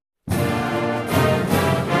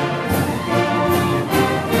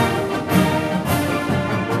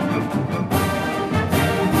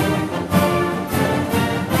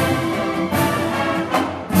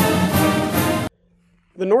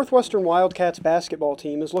The Northwestern Wildcats basketball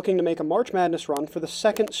team is looking to make a March Madness run for the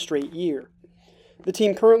second straight year. The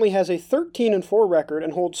team currently has a 13-4 record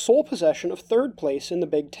and holds sole possession of third place in the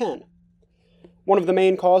Big Ten. One of the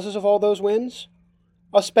main causes of all those wins?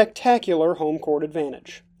 A spectacular home court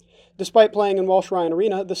advantage. Despite playing in Walsh Ryan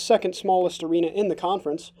Arena, the second smallest arena in the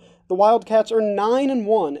conference, the Wildcats are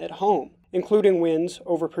 9-1 at home, including wins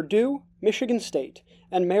over Purdue, Michigan State,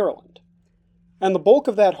 and Maryland. And the bulk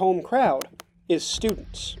of that home crowd is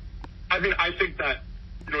students. I think that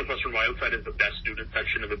Northwestern Wildside is the best student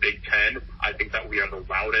section of the Big Ten. I think that we are the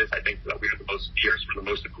loudest. I think that we are the most fierce. We're the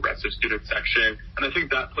most aggressive student section. And I think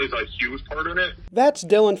that plays a huge part in it. That's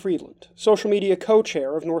Dylan Friedland, social media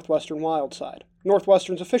co-chair of Northwestern Wildside,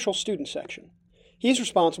 Northwestern's official student section. He's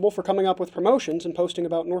responsible for coming up with promotions and posting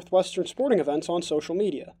about Northwestern sporting events on social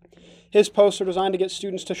media. His posts are designed to get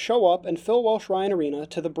students to show up and fill Walsh Ryan Arena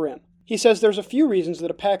to the brim. He says there's a few reasons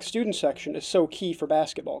that a packed student section is so key for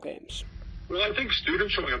basketball games. Well, I think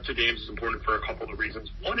students showing up to games is important for a couple of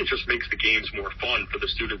reasons. One, it just makes the games more fun for the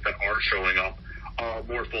students that are showing up.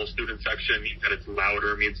 More full student section means that it's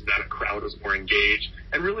louder, means that a crowd is more engaged,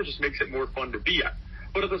 and really just makes it more fun to be at.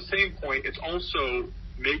 But at the same point, it also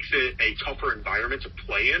makes it a tougher environment to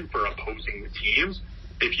play in for opposing teams.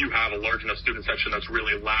 If you have a large enough student section that's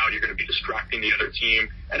really loud, you're going to be distracting the other team.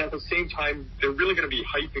 And at the same time, they're really going to be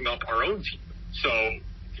hyping up our own team. So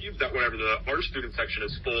teams that whenever our student section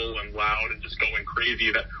is full and loud and just going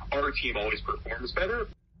crazy, that our team always performs better.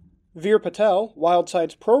 Veer Patel,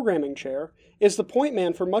 Wildside's programming chair, is the point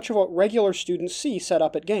man for much of what regular students see set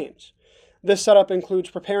up at games. This setup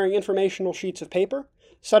includes preparing informational sheets of paper,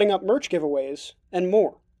 setting up merch giveaways, and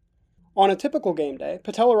more. On a typical game day,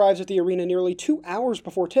 Patel arrives at the arena nearly 2 hours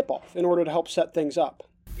before tip-off in order to help set things up.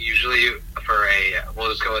 Usually we'll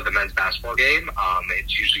just go with the men's basketball game.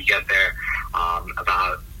 It's usually get there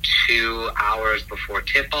about 2 hours before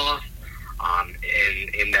tip-off.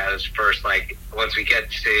 In those first, once we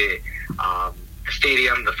get to the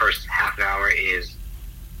stadium, the first half an hour is,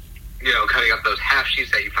 cutting up those half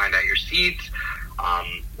sheets that you find at your seats,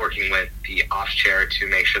 working with the off chair to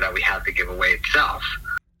make sure that we have the giveaway itself.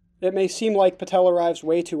 It may seem like Patel arrives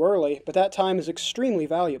way too early, but that time is extremely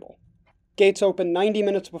valuable. Gates open 90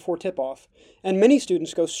 minutes before tip-off, and many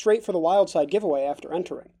students go straight for the Wildside giveaway after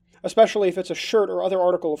entering. Especially if it's a shirt or other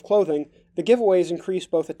article of clothing, the giveaways increase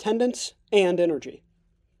both attendance and energy.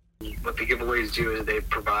 What the giveaways do is they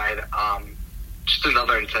provide just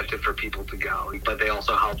another incentive for people to go, but they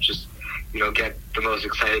also help just get the most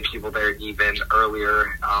excited people there even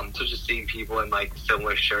earlier. So just seeing people in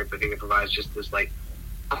similar shirts, I think it provides just this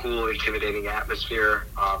cool, intimidating atmosphere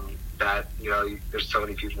that there's so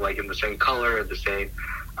many people in the same color, the same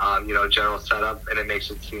general setup, and it makes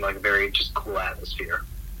it seem like a very just cool atmosphere.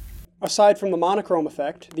 Aside from the monochrome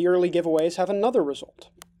effect, the early giveaways have another result.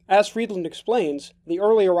 As Friedland explains, the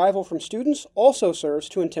early arrival from students also serves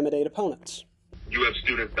to intimidate opponents. You have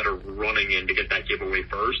students that are running in to get that giveaway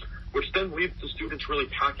first, which then leads to students really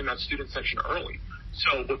packing that student section early.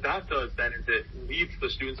 So what that does then is it leads the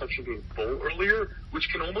student section being full earlier, which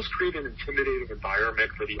can almost create an intimidating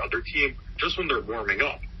environment for the other team just when they're warming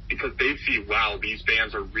up, because they see, wow, these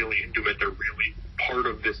fans are really into it. They're really part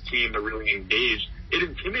of this team. They're really engaged. It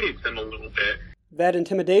intimidates them a little bit. That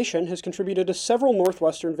intimidation has contributed to several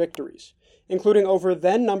Northwestern victories, including over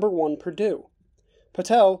then number 1 Purdue.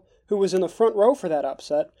 Patel, who was in the front row for that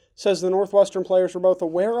upset, says the Northwestern players were both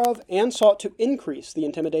aware of and sought to increase the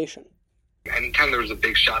intimidation. Anytime there was a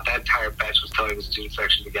big shot, that entire bench was telling the student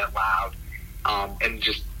section to get loud, and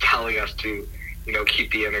just telling us to,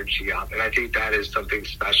 keep the energy up. And I think that is something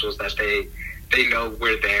special, is that they know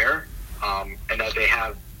we're there, and that they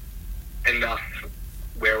have enough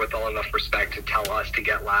wherewithal, enough respect to tell us to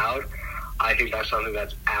get loud. I think that's something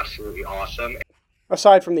that's absolutely awesome.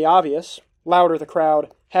 Aside from the obvious, louder the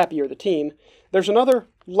crowd, happier the team, there's another,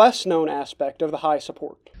 less-known aspect of the high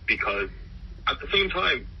support. Because at the same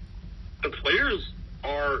time, the players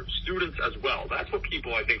are students as well. That's what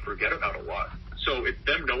people, I think, forget about a lot. So it's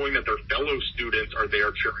them knowing that their fellow students are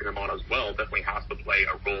there cheering them on as well definitely has to play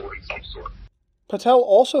a role in some sort. Patel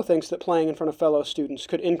also thinks that playing in front of fellow students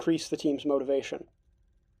could increase the team's motivation.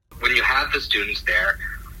 When you have the students there,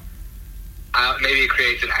 maybe it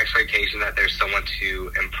creates an expectation that there's someone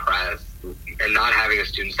to impress. And not having a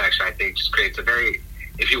student section, I think, just creates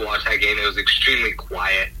if you watch that game, it was extremely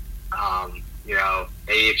quiet.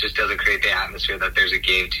 Maybe it just doesn't create the atmosphere that there's a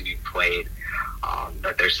game to be played,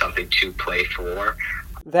 that there's something to play for.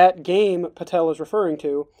 That game Patel is referring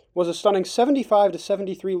to was a stunning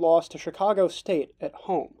 75-73 loss to Chicago State at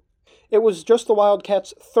home. It was just the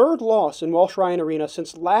Wildcats' third loss in Walsh Ryan Arena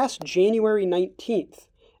since last January 19th,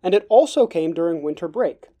 and it also came during winter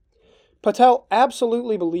break. Patel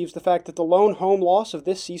absolutely believes the fact that the lone home loss of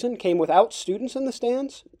this season came without students in the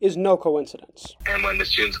stands is no coincidence. And when the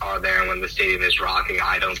students are there and when the stadium is rocking,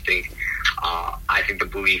 I think the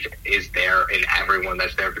belief is there in everyone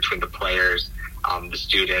that's there, between the players, the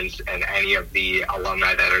students, and any of the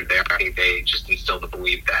alumni that are there. I think they just instill the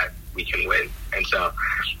belief that we can win. And so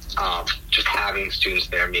just having students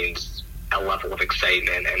there means a level of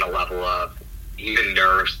excitement and a level of even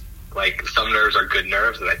nerves. Like, some nerves are good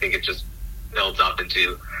nerves, and I think it just builds up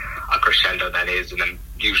into a crescendo that is, and then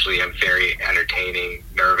usually a very entertaining,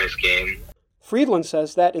 nervous game. Friedland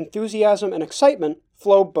says that enthusiasm and excitement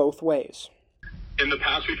flow both ways. In the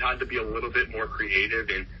past, we've had to be a little bit more creative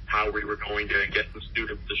in how we were going to get the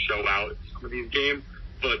students to show out at some of these games,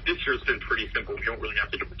 but this year's been pretty simple. We don't really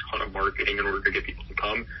have to do a ton of marketing in order to get people to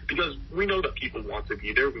come, because we know that people want to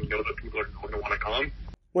be there. We know that people are going to want to come.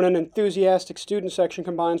 When an enthusiastic student section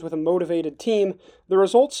combines with a motivated team, the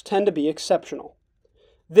results tend to be exceptional.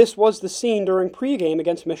 This was the scene during pregame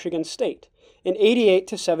against Michigan State, an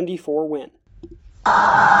 88-74 win.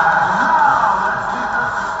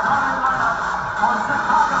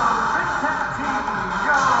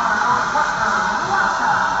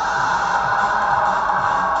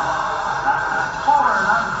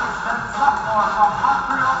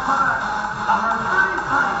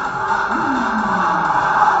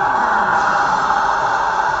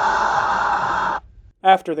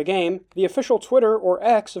 After the game, the official Twitter, or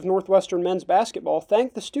X, of Northwestern men's basketball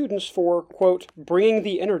thanked the students for, quote, bringing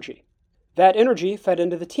the energy. That energy fed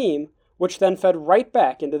into the team, which then fed right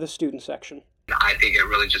back into the student section. I think it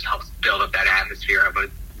really just helps build up that atmosphere of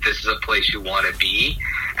this is a place you want to be,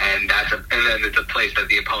 and then it's a place that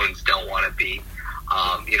the opponents don't want to be.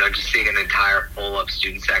 Just seeing an entire full-up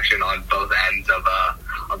student section on both ends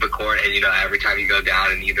of the court, and every time you go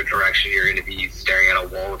down in either direction, you're going to be staring at a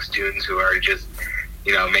wall of students who are just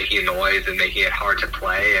making noise and making it hard to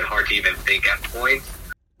play and hard to even think at points.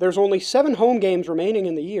 There's only 7 home games remaining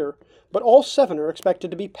in the year, but all 7 are expected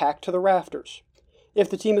to be packed to the rafters. If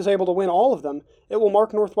the team is able to win all of them, it will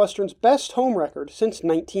mark Northwestern's best home record since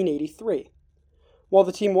 1983. While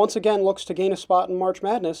the team once again looks to gain a spot in March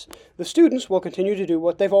Madness, the students will continue to do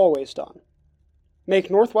what they've always done. Make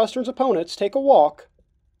Northwestern's opponents take a walk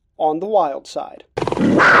on the Wildside.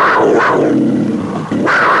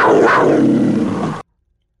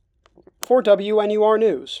 For WNUR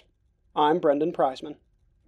News, I'm Brendan Preisman.